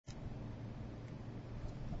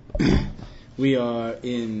We are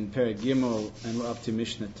in Perek Gimel and we're up to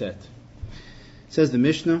Mishnah Tet. It says the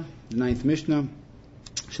Mishnah, the ninth Mishnah,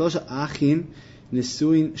 Shlosha Achin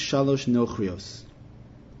Nisuin Shalosh Nochrios.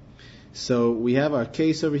 So we have our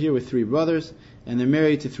case over here with three brothers, and they're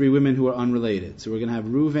married to three women who are unrelated. So we're going to have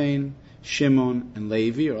Ruvain, Shimon, and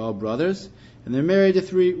Levi are all brothers, and they're married to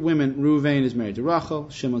three women. Ruvain is married to Rachel,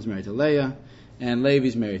 Shimon's married to Leah, and Levi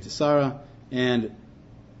is married to Sarah, and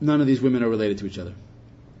none of these women are related to each other.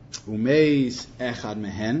 Umeis echad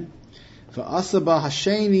mehen, va'asaba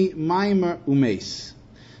hasheni maimer umeis.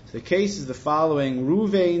 So the case is the following: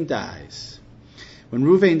 Ruvain dies. When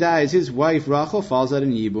Ruvain dies, his wife Rachel falls out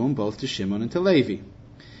in Yibum, both to Shimon and to Levi.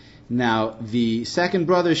 Now, the second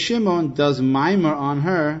brother Shimon does maimer on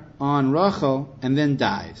her, on Rachel, and then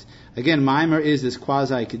dies. Again, maimer is this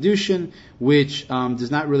quasi-kedushin, which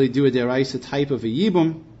does not really do a deraisa type of a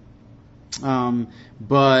Yibum,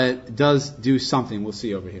 but does do something. We'll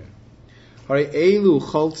see over here. Elu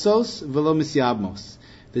choltzos velo misyabmos.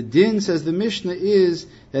 The din, says the Mishnah, is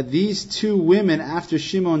that these two women, after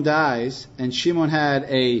Shimon dies, and Shimon had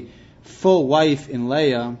a full wife in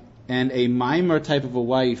Leah and a maimer type of a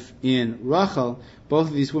wife in Rachel, both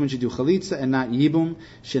of these women should do chalitza and not yibum.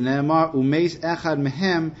 Shene'emar umeis echad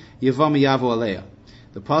mehem yavam yavo aleya.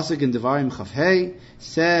 The pasuk in Devarim Chafhei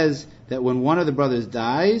says that when one of the brothers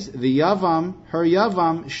dies, the yavam, her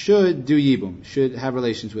yavam, should do yibum, should have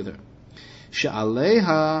relations with her.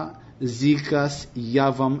 She'aleha zikas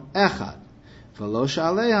yavam echad, v'lo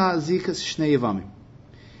she'aleha zikas shnei yavamim.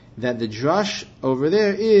 That the drush over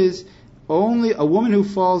there is only a woman who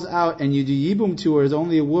falls out and you do yibum to her is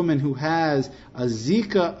only a woman who has a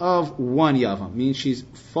zika of one yavam, means she's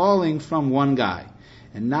falling from one guy,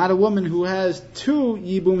 and not a woman who has two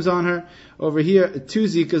yibums on her over here, two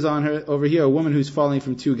zikas on her over here, a woman who's falling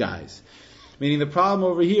from two guys. Meaning the problem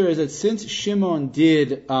over here is that since Shimon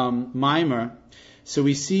did maimer, so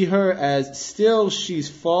we see her as still she's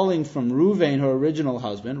falling from Ruvain, her original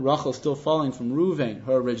husband. Rachel still falling from Ruvain,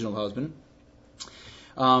 her original husband,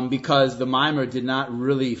 because the maimer did not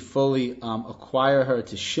really fully acquire her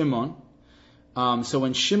to Shimon. So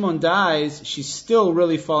when Shimon dies, she's still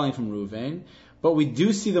really falling from Ruvain, but we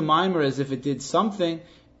do see the maimer as if it did something,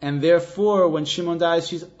 and therefore when Shimon dies,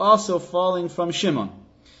 she's also falling from Shimon.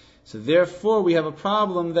 So therefore we have a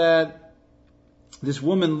problem that this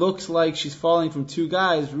woman looks like she's falling from two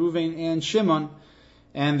guys, Ruvain and Shimon,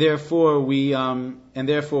 and therefore we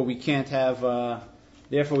can't have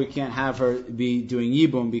her be doing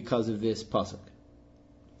yibum because of this pasuk.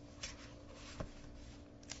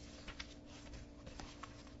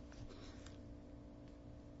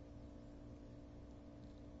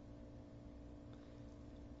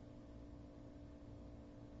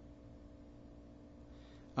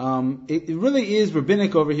 It really is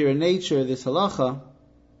rabbinic over here in nature, this halacha.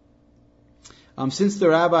 Since the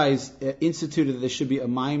rabbis instituted that there should be a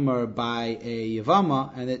maimer by a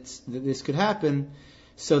Yevama, and that this could happen,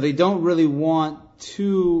 so they don't really want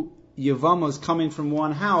two Yevamos coming from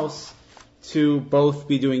one house to both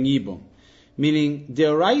be doing yibum. Meaning,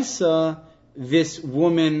 deraisa, this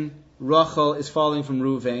woman, Rachel, is falling from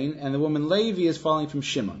Ruvain, and the woman Levi is falling from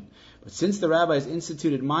Shimon. But since the rabbis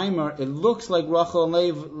instituted maimer, it looks like Rachel and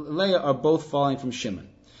Leah are both falling from Shimon.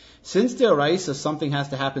 Since deraisa, something has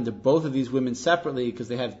to happen to both of these women separately because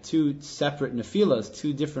they have two separate nefilas,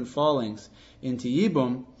 two different fallings into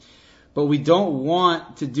yibum. But we don't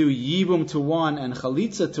want to do yibum to one and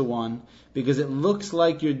chalitza to one because it looks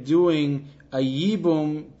like you're doing a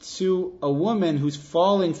yibum to a woman who's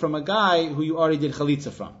falling from a guy who you already did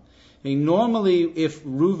chalitza from. I mean, normally, if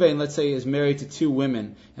Ruvain, let's say, is married to two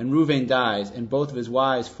women, and Ruvain dies, and both of his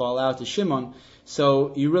wives fall out to Shimon,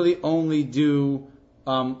 so you really only do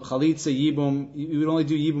chalitza yibum. You would only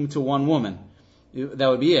do yibum to one woman. That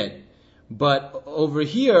would be it. But over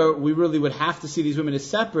here, we really would have to see these women as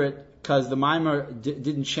separate because the maimer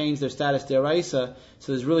didn't change their status deraisa.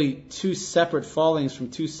 So there's really two separate fallings from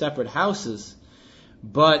two separate houses.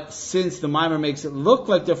 But since the maimer makes it look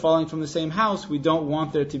like they're falling from the same house, we don't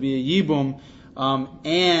want there to be a yibum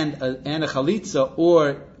and a chalitza,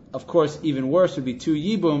 or, of course, even worse would be two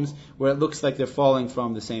yibums where it looks like they're falling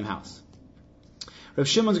from the same house. Rav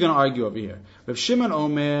Shimon's going to argue over here. Rav Shimon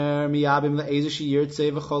omer miyabim le'ezeshi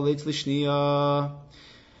yirtzei v'choletz l'shniya.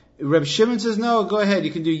 Rav Shimon says, no, go ahead.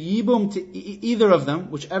 You can do yibum to either of them,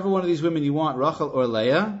 whichever one of these women you want, Rachel or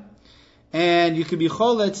Leah, and you can be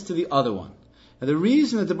choletz to the other one. Now, the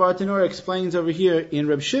reason that the Bartanura explains over here in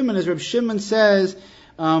Reb Shimon is Reb Shimon says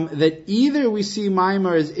that either we see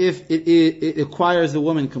maimer as if it acquires the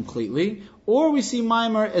woman completely, or we see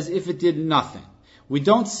maimer as if it did nothing. we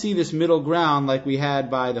don't see this middle ground like we had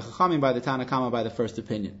by the Chachamim, by the Tanna Kama, by the first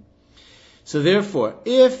opinion. So therefore,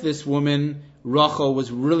 if this woman, Rachel, was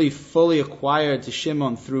really fully acquired to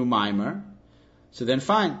Shimon through Maimer, so then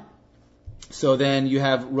fine. So then you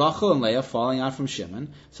have Rachel and Leah falling out from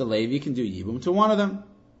Shimon, so Levi can do Yibum to one of them.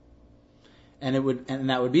 And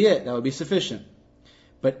that would be it. That would be sufficient.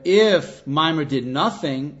 But if Maimer did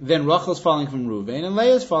nothing, then Rachel's falling from Reuven and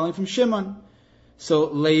Leah's falling from Shimon. So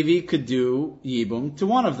Levi could do Yibum to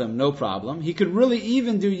one of them, no problem. He could really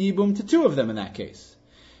even do Yibum to two of them in that case.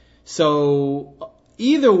 So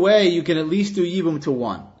either way, you can at least do Yibum to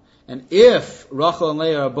one. And if Rachel and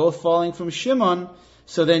Leah are both falling from Shimon,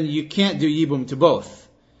 so then you can't do Yibum to both.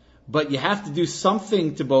 But you have to do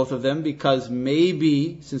something to both of them, because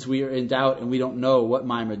maybe, since we are in doubt and we don't know what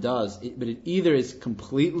Maimer does, but it either is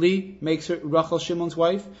completely makes her Rachel Shimon's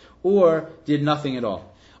wife, or did nothing at all.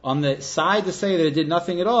 On the side to say that it did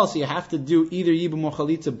nothing at all, so you have to do either Yibum or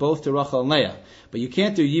Chalitza both to Rachel and Leah. But you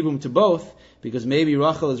can't do Yibum to both, because maybe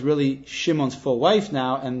Rachel is really Shimon's full wife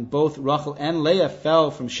now, and both Rachel and Leah fell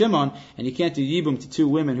from Shimon, and you can't do Yibum to two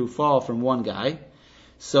women who fall from one guy.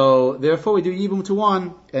 So, therefore, we do Yibum to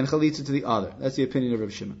one and Chalitza to the other. That's the opinion of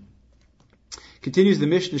Rav Shimon. Continues the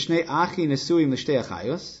Mishnah, Shnei Achi Nesuim L'Shtei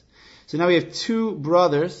Achayos. So now we have two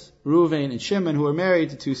brothers, Reuven and Shimon, who are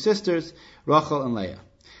married to two sisters, Rachel and Leah.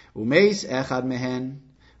 Umeis Echad Mehen,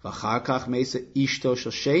 V'achar Kach Meisa Ishto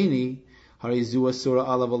Shel Sheni, Hari Zu Asura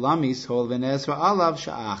Alav Olamis, Hol V'nezra Alav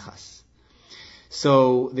Sha'achas.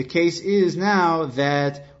 So, the case is now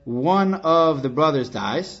that one of the brothers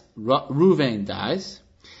dies, Reuven dies,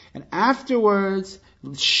 and afterwards,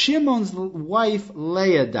 Shimon's wife,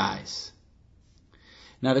 Leah, dies.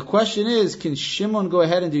 Now the question is, can Shimon go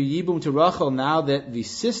ahead and do Yibum to Rachel now that the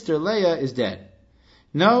sister, Leah, is dead?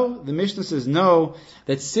 No, the Mishnah says no,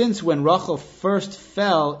 that since when Rachel first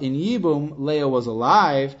fell in Yibum, Leah was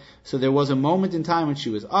alive, so there was a moment in time when she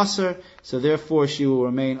was Aser, so therefore she will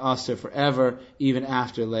remain Aser forever, even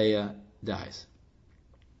after Leah dies.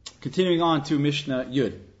 Continuing on to Mishnah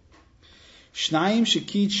Yud. Shnayim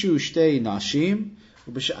shekitshu shtei nashim,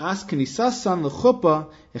 ub'sha'as knisasan l'chuppah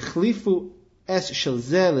echlifu es shel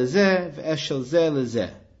zeh lezeh v'es shel zeh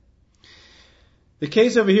lezeh. The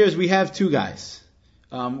case over here is we have two guys.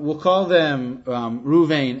 We'll call them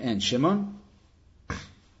Reuven and Shimon,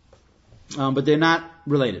 but they're not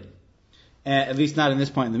related. At least not in this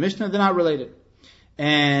point in the Mishnah, they're not related.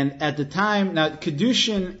 And at the time, now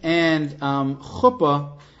Kedushin and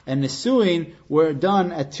Chuppah and Nesuin were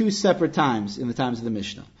done at two separate times in the times of the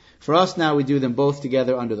Mishnah. For us now, we do them both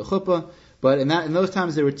together under the Chuppah, but in those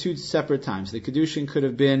times there were two separate times. The Kedushin could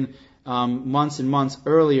have been months and months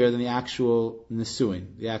earlier than the actual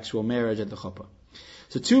Nesuin, the actual marriage at the Chuppah.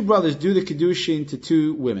 So two brothers do the Kedushin to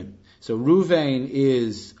two women. So Reuven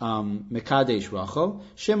is Mekadesh Rachel,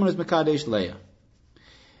 Shimon is Mekadesh Leah.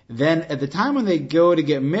 Then at the time when they go to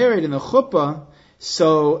get married in the Chuppah,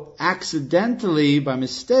 so accidentally, by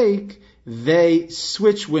mistake, they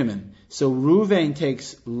switch women. So Reuven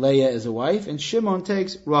takes Leah as a wife, and Shimon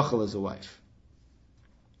takes Rachel as a wife.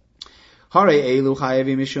 So it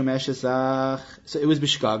was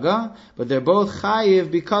Bishkaga, but they're both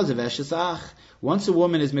chayiv because of Eshesach. Once a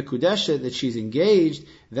woman is Mekudeshet, that she's engaged,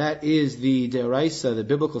 that is the deraisa, the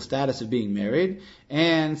biblical status of being married,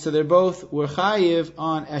 and so they're both were chayiv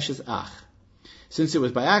on Eshesach. Since it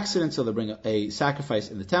was by accident, so they'll bring a sacrifice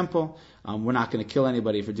in the temple. We're not going to kill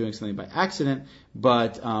anybody for doing something by accident,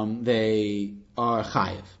 but they are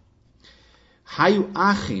chayiv. Hayu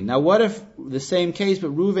achin. Now what if the same case,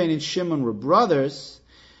 but Reuven and Shimon were brothers?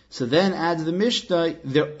 So then adds the Mishnah,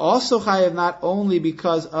 they're also chayiv not only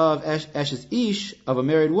because of Eshes Ish, of a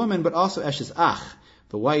married woman, but also Eshes Ach,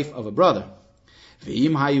 the wife of a brother.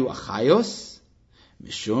 V'im hayu achayos,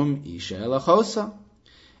 mishum isha elachosa.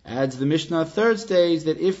 Adds the Mishnah third stage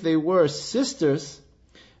that if they were sisters,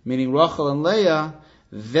 meaning Rachel and Leah,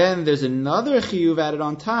 then there's another chiyuv added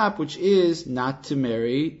on top, which is not to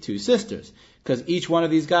marry two sisters. Because each one of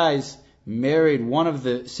these guys married one of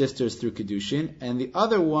the sisters through Kedushin, and the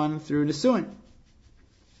other one through Nesuin.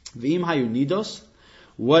 V'im hayu nidos,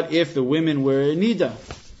 what if the women were nida?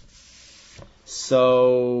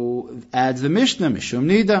 So, adds the Mishnah, mishum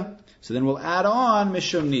nida. So then we'll add on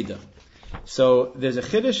mishum nida. So there's a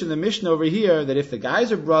chiddush in the Mishnah over here that if the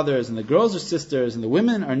guys are brothers and the girls are sisters and the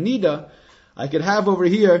women are nida, I could have over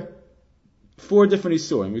here 4 different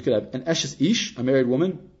isurim. We could have an eshes ish, a married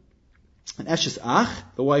woman, an eshes ach,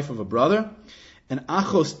 the wife of a brother, an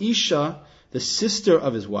achos isha, the sister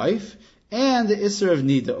of his wife, and the isser of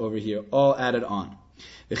nida over here, all added on.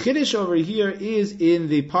 The chiddush over here is in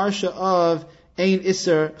the parsha of ein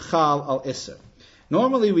isser chal al isser.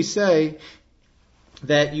 Normally we say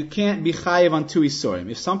that you can't be chayiv on 2 isurim.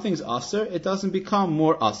 If something's aser, it doesn't become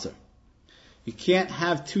more aser. You can't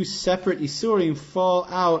have 2 separate isurim fall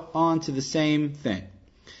out onto the same thing.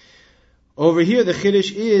 Over here, the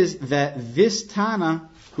chiddush is that this Tana,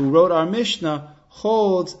 who wrote our Mishnah,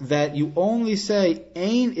 holds that you only say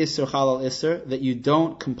ein isur halal isur, that you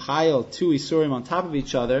don't compile 2 isurim on top of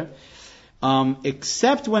each other,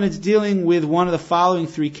 except when it's dealing with one of the following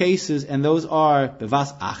 3 cases, and those are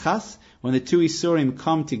bevas achas, when the 2 isurim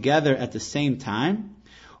come together at the same time,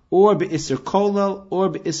 or be'isur kolal, or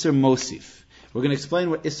be'isur mosif. We're going to explain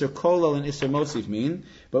what isur kolal and isur mosif mean,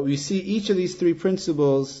 but we see each of these 3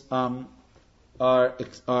 principles are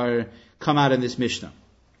come out in this Mishnah.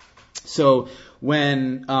 So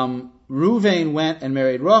when Ruvain went and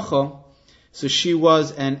married Rachel, so she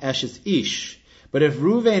was an Eshes Ish. But if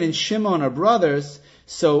Ruvain and Shimon are brothers,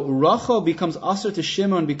 so Rachel becomes Asur to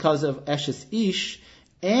Shimon because of Eshes Ish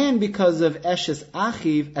and because of Eshes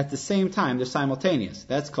Achiv at the same time. They're simultaneous.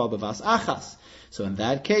 That's called Bavas Achas. So in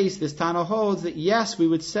that case, this Tana holds that yes, we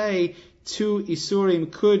would say 2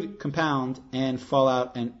 Isurim could compound and fall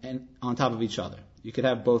out and on top of each other. You could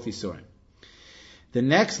have both Isurim. The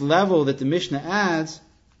next level that the Mishnah adds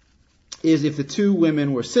is if the 2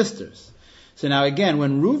 women were sisters. So now again,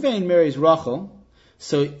 when Ruvain marries Rachel,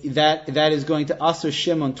 so that is going to Asur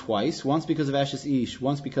Shimon twice, once because of Eshes Ish,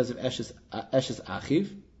 once because of Eshes Achiv.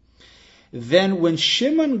 Then when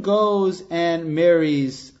Shimon goes and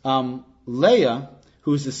marries Leah,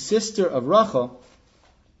 who's the sister of Rachel,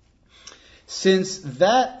 since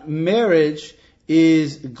that marriage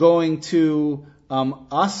is going to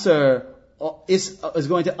is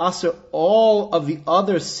going to asur all of the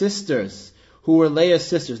other sisters who were Leah's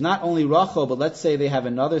sisters, not only Rachel, but let's say they have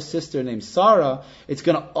another sister named Sarah, it's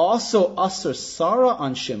going to also asur Sarah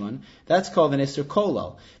on Shimon. That's called an isur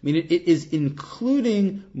kolal. Meaning it is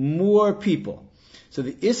including more people. So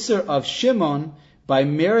the isur of Shimon, by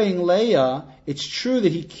marrying Leah, it's true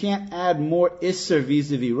that he can't add more isur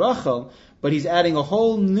vis-a-vis Rachel, but he's adding a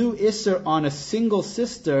whole new isur on a single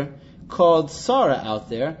sister called Sarah out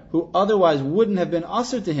there, who otherwise wouldn't have been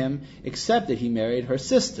asur to him, except that he married her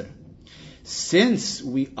sister. Since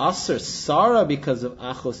we asur Sarah because of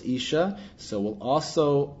Achos Isha, so we'll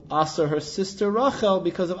also asur her sister Rachel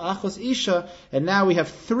because of Achos Isha, and now we have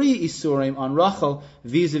 3 isurim on Rachel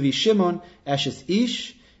vis-a-vis Shimon, Eshes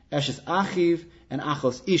Ish, Eshes Achiv, and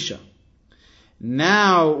Achos Isha.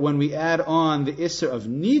 Now, when we add on the isur of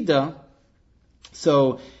Nida,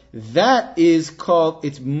 so that is called,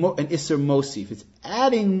 it's an isur mosif. It's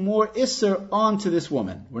adding more isur onto this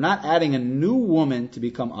woman. We're not adding a new woman to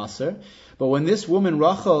become asur, but when this woman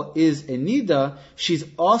Rachel is a nida, she's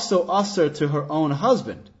also asur to her own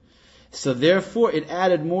husband. So therefore it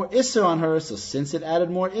added more isur on her. So since it added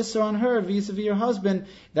more isur on her vis-a-vis her husband,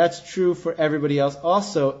 that's true for everybody else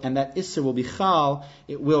also, and that isur will be chal,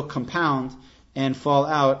 it will compound and fall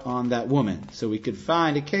out on that woman. So we could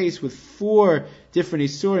find a case with 4 different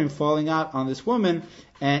isurim falling out on this woman,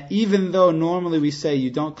 and even though normally we say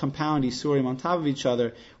you don't compound isurim on top of each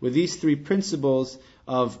other, with these 3 principles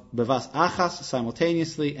of bevas achas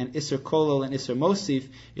simultaneously, and isur kolol and isur mosif,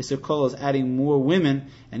 isur kolol is adding more women,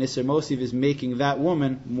 and isur mosif is making that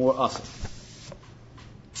woman more asur.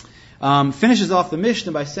 Finishes off the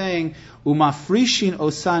Mishnah by saying, Umafrishin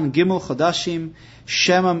osan gimel chodashim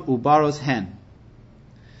shemam ubaros hen.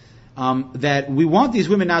 That we want these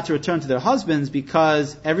women now to return to their husbands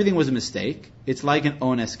because everything was a mistake. It's like an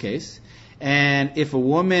ones case. And if a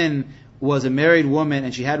woman was a married woman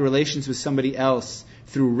and she had relations with somebody else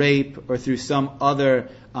through rape or through some other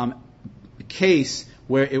case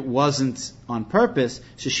where it wasn't on purpose,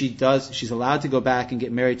 so she's allowed to go back and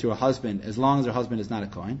get married to her husband as long as her husband is not a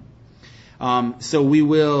Kohen. So we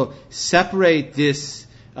will separate this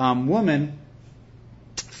woman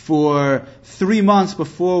for 3 months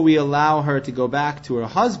before we allow her to go back to her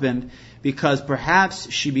husband, because perhaps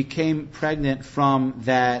she became pregnant from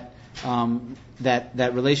that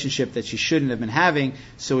relationship that she shouldn't have been having.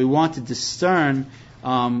 So we want to discern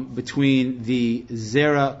between the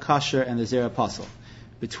zera kosher and the zera pasel,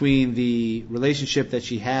 between the relationship that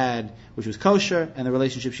she had, which was kosher, and the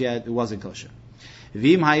relationship she had that wasn't kosher.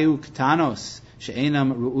 V'im hayu ktanos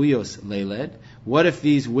she'enam ru'uyos leiled. What if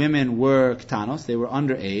these women were ktanos, they were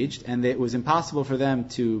underaged, and it was impossible for them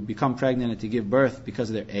to become pregnant and to give birth because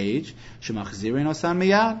of their age? Shemachzirin osan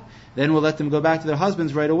miyad. Then we'll let them go back to their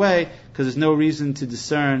husbands right away, because there's no reason to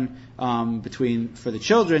discern for the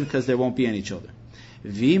children, because there won't be any children.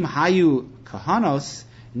 V'im hayu kahanos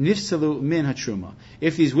nifsalu min hatruma.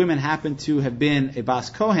 If these women happen to have been a bas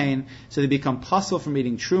kohen, so they become pasul from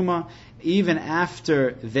eating truma, even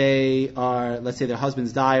after they are, let's say their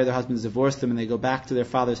husbands die or their husbands divorce them and they go back to their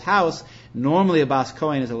father's house, normally a Bas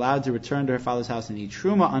Kohen is allowed to return to her father's house and eat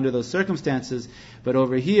Truma under those circumstances. But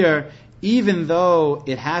over here, even though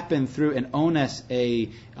it happened through an ones, a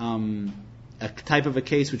type of a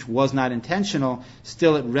case which was not intentional,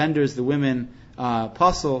 still it renders the women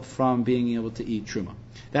puzzle from being able to eat Truma.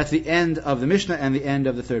 That's the end of the Mishnah and the end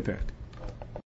of the third parak.